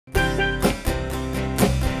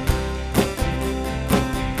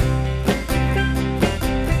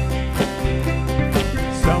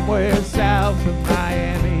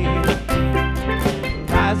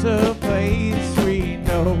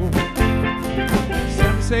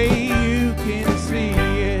say you can see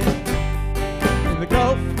it in the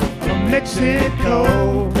Gulf of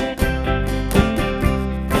Mexico.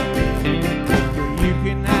 You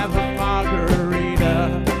can have a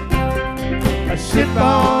margarita, a sip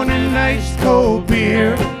on an ice cold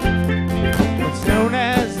beer. It's known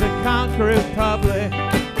as the Conch Republic.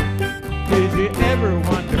 Did you ever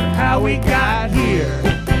wonder how we got here?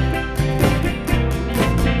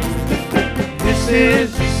 This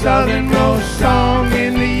is the southernmost song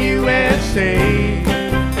in the USA.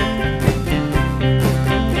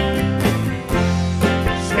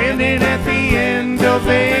 Standing at the end of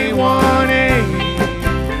A1A.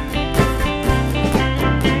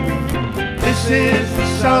 This is the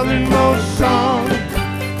southernmost song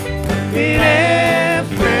in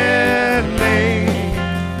FLA.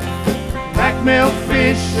 Like Mel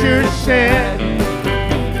Fisher said,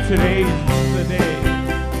 today's the day.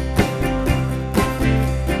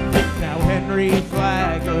 Now Henry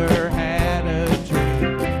Flagler had a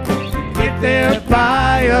dream, get there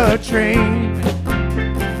by a train.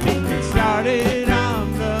 It started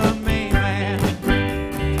on the mainland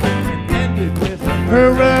and ended with a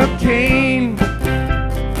hurricane.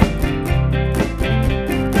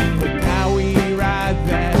 But now we ride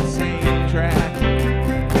that same track,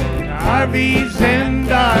 RVs and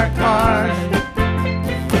our cars,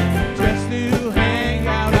 just to hang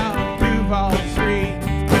out on Duval Street,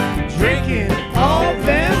 drinking all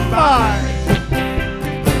them bars.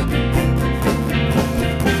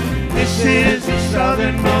 This is the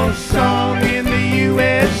southernmost song in the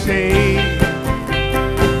USA.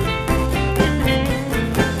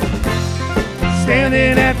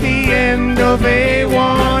 Standing at the end of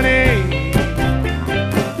A1A.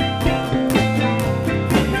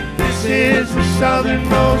 This is the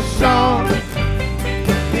southernmost song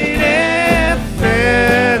in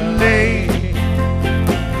FLA.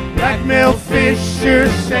 Like Mel Fisher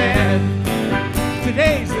said,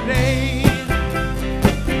 today's the day.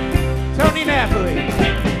 Tony Napoli.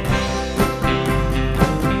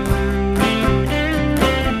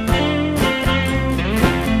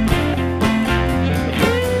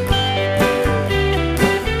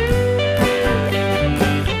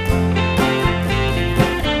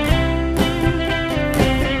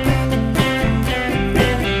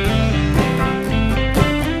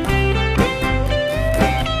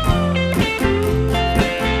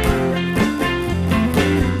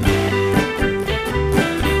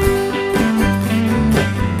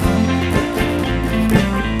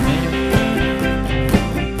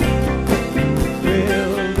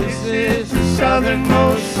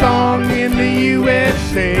 Southernmost song in the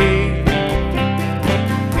USA.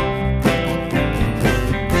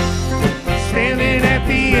 Standing at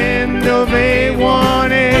the end of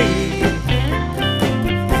A1A.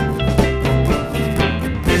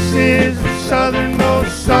 This is the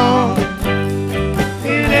southernmost song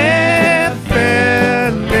in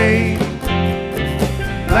FLA.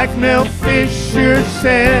 Like Mel Fisher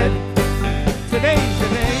said, today's the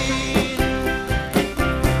day.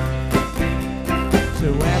 So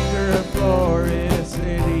after a Florida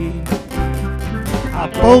city,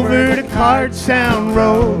 hop over to Cardsound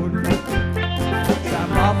Road. Stop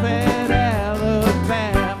off at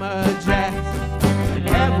Alabama Jacks and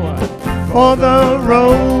have one for the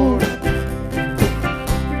road.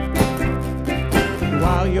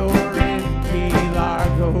 While you're in Key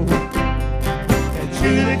Largo, and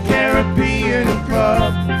to the Caribbean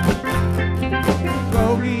Club, go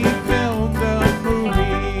re-film the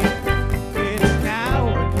movie. It's now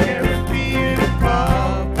a Caribbean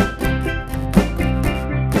pub.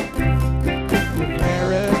 The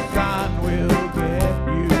marathon will get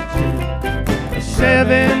you to a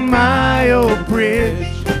 7-mile bridge.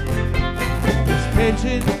 It's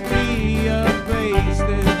pitching me a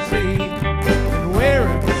Basin Sea, and where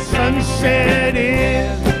the sunset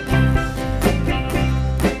is,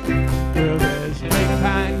 well, there's Big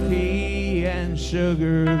Pine Key and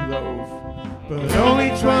Sugarloaf, but only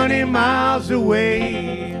 20 miles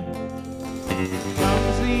away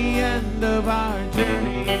comes the end of our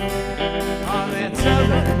journey on that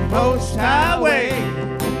southernmost highway.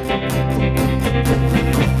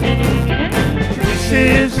 This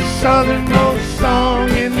is the southernmost song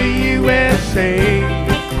in the USA.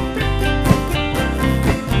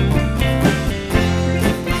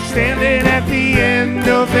 Standing at the end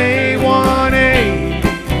of A1A.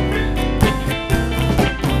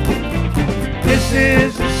 This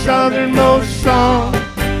is the southernmost song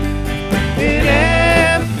in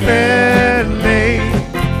FLA.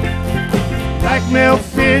 Like Mel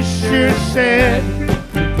Fisher said,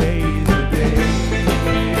 today's the day.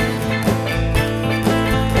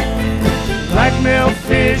 Like Mel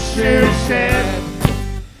Fisher said,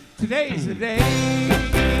 Today's the day.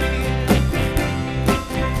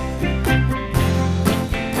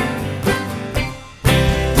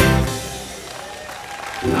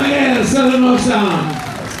 Oh yeah, the Southernmost song.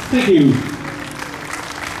 Thank you.